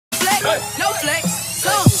No flex, so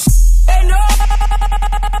they know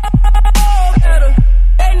better.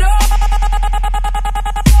 They know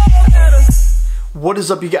better. What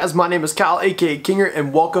is up, you guys? My name is Kyle, aka Kinger,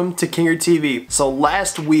 and welcome to KingerTV. So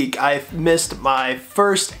last week I missed my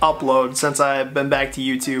first upload since I've been back to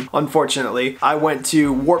YouTube. Unfortunately, I went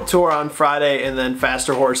to Warped Tour on Friday and then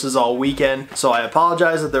Faster Horses all weekend. So I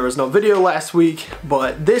apologize that there was no video last week,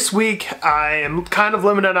 but this week I am kind of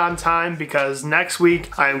limited on time because next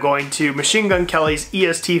week I am going to Machine Gun Kelly's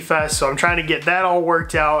EST Fest. So I'm trying to get that all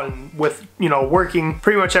worked out, and with, you know, working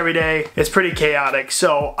pretty much every day, it's pretty chaotic.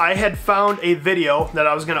 So I had found a video that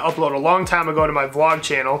I was gonna upload a long time ago to my vlog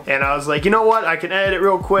channel, and I was like, you know what, I can edit it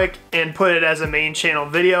real quick and put it as a main channel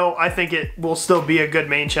video. I think it will still be a good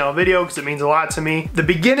main channel video because it means a lot to me. The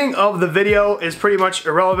beginning of the video is pretty much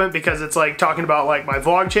irrelevant because it's like talking about like my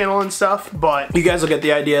vlog channel and stuff, but you guys will get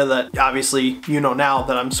the idea that obviously you know now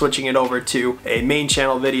that I'm switching it over to a main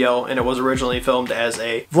channel video, and it was originally filmed as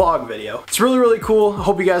a vlog video. It's really, really cool. I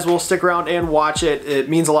hope you guys will stick around and watch it. It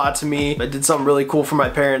means a lot to me. I did something really cool for my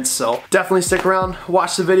parents, so definitely stick around,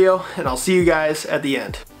 watch the video, and I'll see you guys at the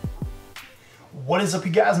end. What is up,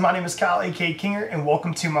 you guys? My name is Kyle, aka Kinger, and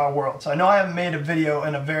welcome to my world. So I know I haven't made a video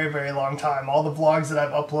in a very, very long time. All the vlogs that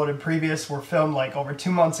I've uploaded previous were filmed like over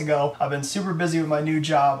 2 months ago. I've been super busy with my new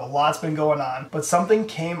job. A lot's been going on, but something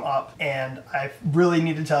came up and I really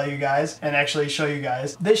need to tell you guys and actually show you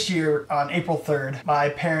guys. This year on April 3rd, my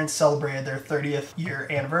parents celebrated their 30th year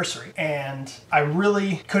anniversary, and I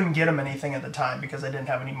really couldn't get them anything at the time because I didn't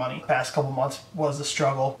have any money. Past couple months was a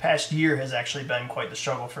struggle. Past year has actually been quite the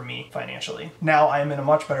struggle for me financially. Now I am in a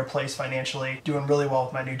much better place financially, doing really well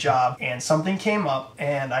with my new job, and something came up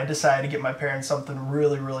and I decided to get my parents something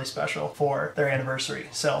really, really special for their anniversary.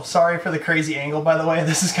 So sorry for the crazy angle, by the way.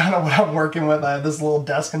 This is kind of what I'm working with. I have this little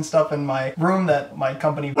desk and stuff in my room that my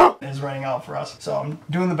company is renting out for us. So I'm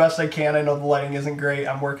doing the best I can. I know the lighting isn't great.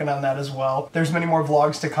 I'm working on that as well. There's many more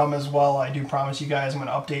vlogs to come as well. I do promise you guys I'm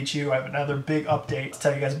going to update you. I have another big update to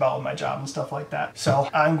tell you guys about with my job and stuff like that. So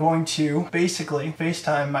I'm going to basically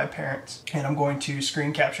FaceTime my parents, and I'm going to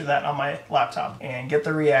screen capture that on my laptop and get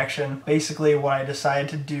the reaction. Basically what I decided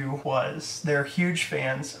to do was, they're huge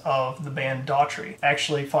fans of the band Daughtry.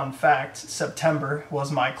 Actually, fun fact, September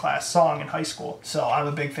was my class song in high school, so I'm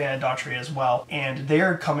a big fan of Daughtry as well, and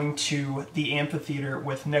they're coming to the amphitheater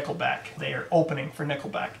with Nickelback. They are opening for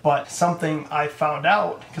Nickelback. But something I found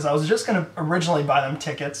out, because I was just going to originally buy them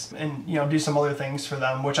tickets and, you know, do some other things for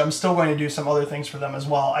them, which I'm still going to do some other things for them as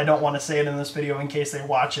well. I don't want to say it in this video in case they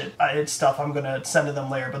watch it. It's stuff I'm going to send to them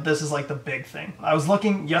later, but this is like the big thing. I was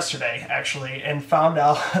looking yesterday actually and found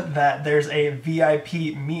out that there's a VIP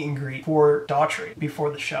meet and greet for Daughtry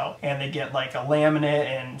before the show, and they get like a laminate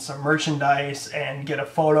and some merchandise and get a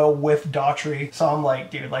photo with Daughtry. So I'm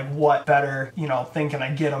like, dude, like what better, you know, thing can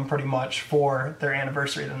I get them pretty much for their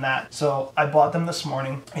anniversary than that? So I bought them this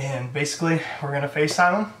morning, and basically we're gonna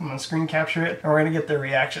FaceTime them, I'm gonna screen capture it, and we're gonna get their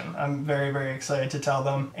reaction. I'm very, very excited to tell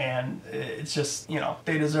them, and it's just, you know,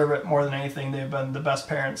 they deserve it more than anything. They've been the best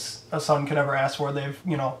parents a son could ever ask for. They've,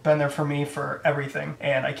 you know, been there for me for everything,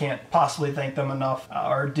 and I can't possibly thank them enough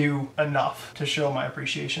or do enough to show my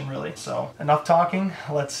appreciation, really. So enough talking,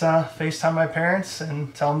 let's FaceTime my parents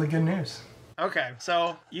and tell them the good news. Okay,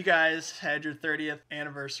 so you guys had your 30th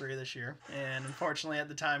anniversary this year, and unfortunately at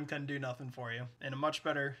the time couldn't do nothing for you. In a much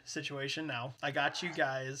better situation now. I got you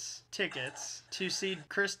guys tickets to see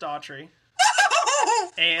Chris Daughtry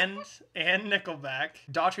and Nickelback.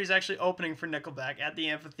 Daughtry's actually opening for Nickelback at the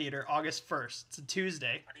amphitheater August 1st. It's a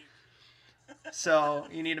Tuesday. So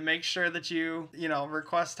you need to make sure that you know,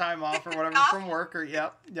 request time off or whatever from work, or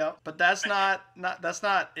yep. But that's not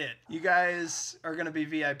it. You guys are gonna be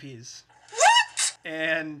VIPs.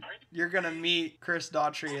 And you're gonna meet Chris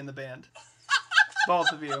Daughtry in the band.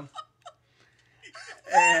 Both of you.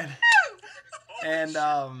 And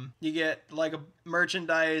you get like a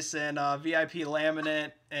merchandise and a VIP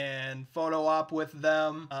laminate and photo op with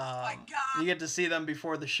them. Oh my God. You get to see them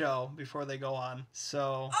before the show, before they go on.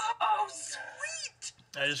 So Oh, sweet.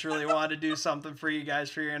 I just really wanted to do something for you guys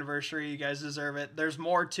for your anniversary. You guys deserve it. There's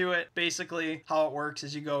more to it. Basically, how it works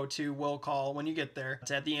is you go to Will Call when you get there.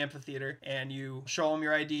 It's at the amphitheater, and you show them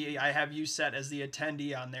your ID. I have you set as the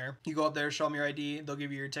attendee on there. You go up there, show them your ID. They'll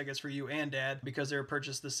give you your tickets for you and Dad because they're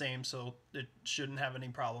purchased the same, so it shouldn't have any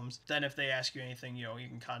problems. Then if they ask you anything, you know, you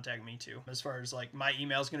can contact me too. As far as like my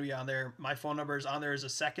email is going to be on there. My phone number is on there as a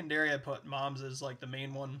secondary. I put Mom's as like the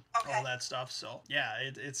main one, okay. All that stuff. So yeah,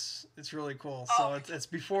 it's really cool. So it's It's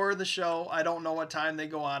before the show. I don't know what time they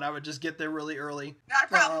go on. I would just get there really early. Not a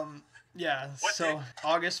problem. Yeah, What so day?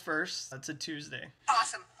 August 1st. That's a Tuesday.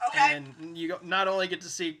 Awesome. Okay. And you not only get to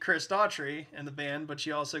see Chris Daughtry and the band, but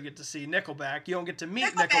you also get to see Nickelback. You don't get to meet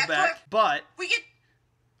Nickelback, but we get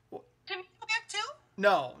to meet Nickelback too?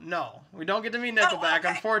 No, we don't get to meet Nickelback, okay.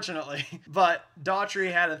 Unfortunately. But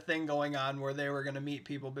Daughtry had a thing going on where they were going to meet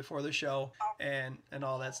people before the show and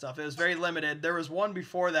all that stuff. It was very limited. There was one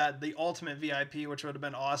before that, the ultimate VIP, which would have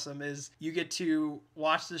been awesome, is you get to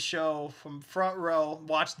watch the show from front row,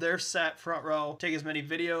 watch their set front row, take as many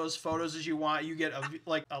videos, photos as you want. You get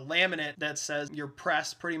a laminate that says your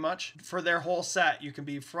press pretty much for their whole set. You can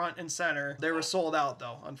be front and center. They were sold out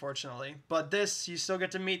though, unfortunately. But this, you still get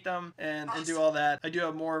to meet them and do all that. I do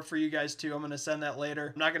have more for you guys too. I'm going to send that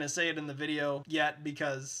later. I'm not going to say it in the video yet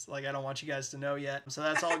because I don't want you guys to know yet. So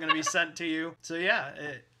that's all going to be sent to you. So yeah,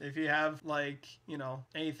 if you have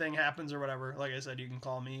anything happens or whatever, like I said, you can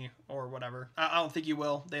call me or whatever. I don't think you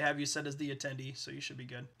will. They have you set as the attendee, so you should be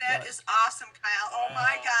good. That is awesome, Kyle. Oh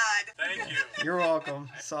my God. Thank you. You're welcome.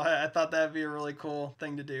 So I thought that'd be a really cool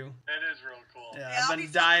thing to do. It is real cool. Yeah, I'll I've be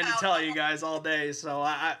been dying to flipping tell out. you guys all day. So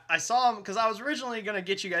I saw them because I was originally going to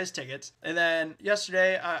get you guys tickets. And then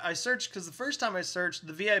yesterday I searched because the first time I searched,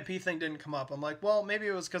 the VIP thing didn't come up. I'm like, well, maybe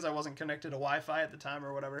it was because I wasn't connected to Wi-Fi at the time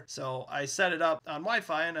or whatever. So I set it up on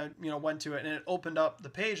Wi-Fi and I went to it and it opened up the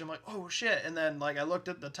page. I'm like, oh shit. And then I looked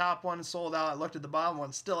at the top one, sold out. I looked at the bottom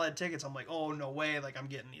one, still had tickets. I'm like, oh no way. I'm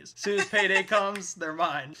getting these. As soon as payday comes, they're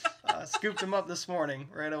mine. Scooped them up this morning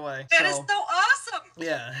right away. That is so awesome.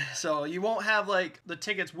 Yeah, so you won't have the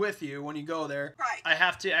tickets with you when you go there. Right. I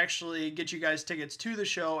have to actually get you guys tickets to the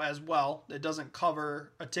show as well. It doesn't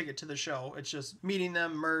cover a ticket to the show. It's just meeting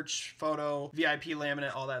them, merch, photo, VIP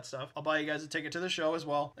laminate, all that stuff. I'll buy you guys a ticket to the show as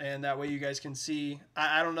well, and that way you guys can see.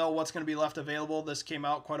 I don't know what's going to be left available. This came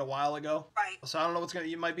out quite a while ago. Right. So I don't know what's going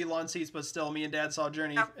to, it might be lawn seats, but still, me and Dad saw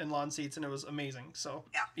Journey in lawn seats, and it was amazing. So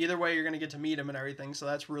yeah. Either way, you're going to get to meet him and everything, so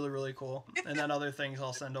that's really, really cool. And then other things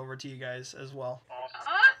I'll send over to you guys as well.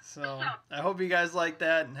 So I hope you guys like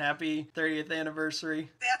that, and happy 30th anniversary.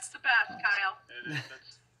 That's the best, Kyle. It is.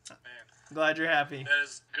 Man, Glad you're happy. that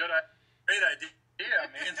is good. Great idea,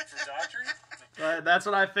 man, for Daughtry. That's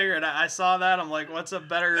what I figured. I saw that. I'm like, what's a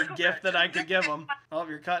better gift that I could give them? Oh,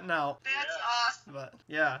 you're cutting out. That's awesome. But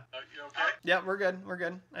yeah. You okay? Yeah, we're good. We're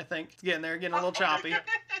good. I think it's getting there, getting a little choppy.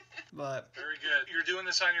 But Very good. You're doing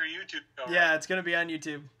this on your YouTube show, yeah, right? it's gonna be on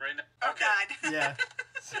YouTube. Right now? Oh Okay. God. Yeah.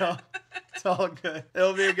 So it's all good.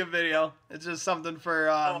 It'll be a good video. It's just something for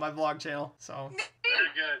my vlog channel. So Very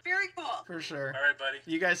good. Very cool. for sure. All right, buddy.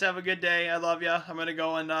 You guys have a good day. I love ya. I'm gonna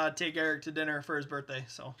go and take Eric to dinner for his birthday.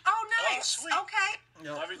 So Oh, nice. sweet. Okay.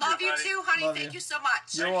 yep. Love you Love you buddy. too, honey. Love Thank you. you so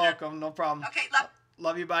much. You're Thank you. welcome. No problem. Okay,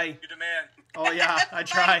 Love you. Bye. You the man. Oh yeah, I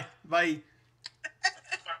try. Bye.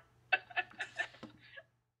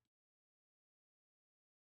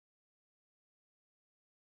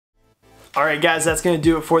 Alright guys, that's going to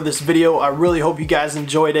do it for this video. I really hope you guys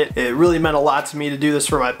enjoyed it. It really meant a lot to me to do this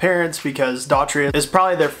for my parents because Daughtry is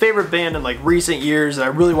probably their favorite band in recent years, and I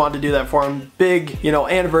really wanted to do that for them. Big,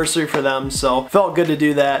 anniversary for them, so felt good to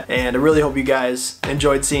do that, and I really hope you guys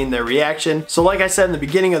enjoyed seeing their reaction. So like I said in the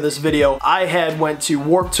beginning of this video, I had went to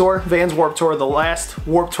Warped Tour, Vans Warped Tour, the last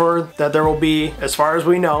Warped Tour that there will be as far as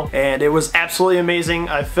we know, and it was absolutely amazing.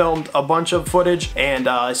 I filmed a bunch of footage, and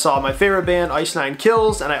I saw my favorite band, Ice Nine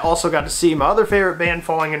Kills, and I also got to see my other favorite band,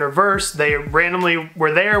 Falling in Reverse. They randomly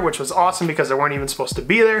were there, which was awesome because they weren't even supposed to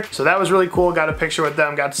be there. So that was really cool. Got a picture with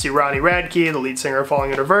them. Got to see Ronnie Radke, the lead singer of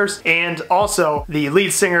Falling in Reverse, and also the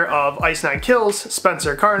lead singer of Ice Nine Kills,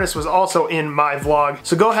 Spencer Carness, was also in my vlog.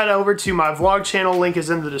 So go ahead over to my vlog channel. Link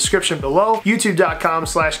is in the description below.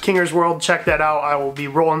 YouTube.com/KingersWorld. Check that out. I will be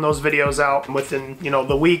rolling those videos out within,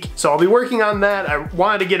 the week. So I'll be working on that. I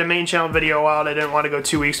wanted to get a main channel video out. I didn't want to go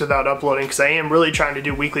 2 weeks without uploading because I am really trying to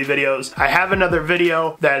do weekly videos. I have another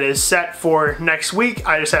video that is set for next week.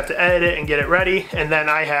 I just have to edit it and get it ready. And then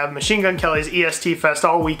I have Machine Gun Kelly's EST Fest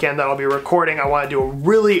all weekend that I'll be recording. I want to do a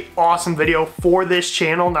really awesome video for this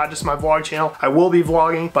channel, not just my vlog channel. I will be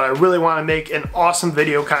vlogging, but I really want to make an awesome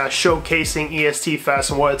video kind of showcasing EST Fest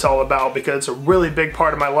and what it's all about because it's a really big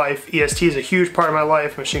part of my life. EST is a huge part of my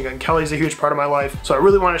life. Machine Gun Kelly's a huge part of my life. So I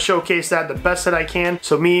really want to showcase that the best that I can.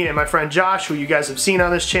 So me and my friend Josh, who you guys have seen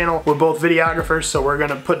on this channel, we're both videographers, so we're going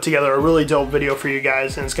to put together a really dope video for you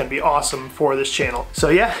guys, and it's going to be awesome for this channel. So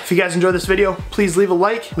yeah, if you guys enjoyed this video, please leave a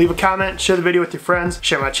like, leave a comment, share the video with your friends,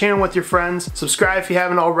 share my channel with your friends, subscribe if you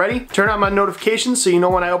haven't already, turn on my notifications so you know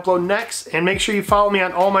when I upload next, and make sure you follow me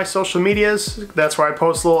on all my social medias. That's where I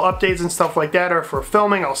post little updates and stuff like that, or for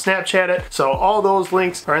filming, I'll Snapchat it. So all those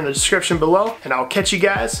links are in the description below, and I'll catch you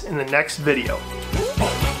guys in the next video.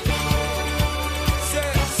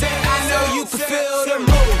 fulfill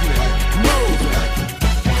the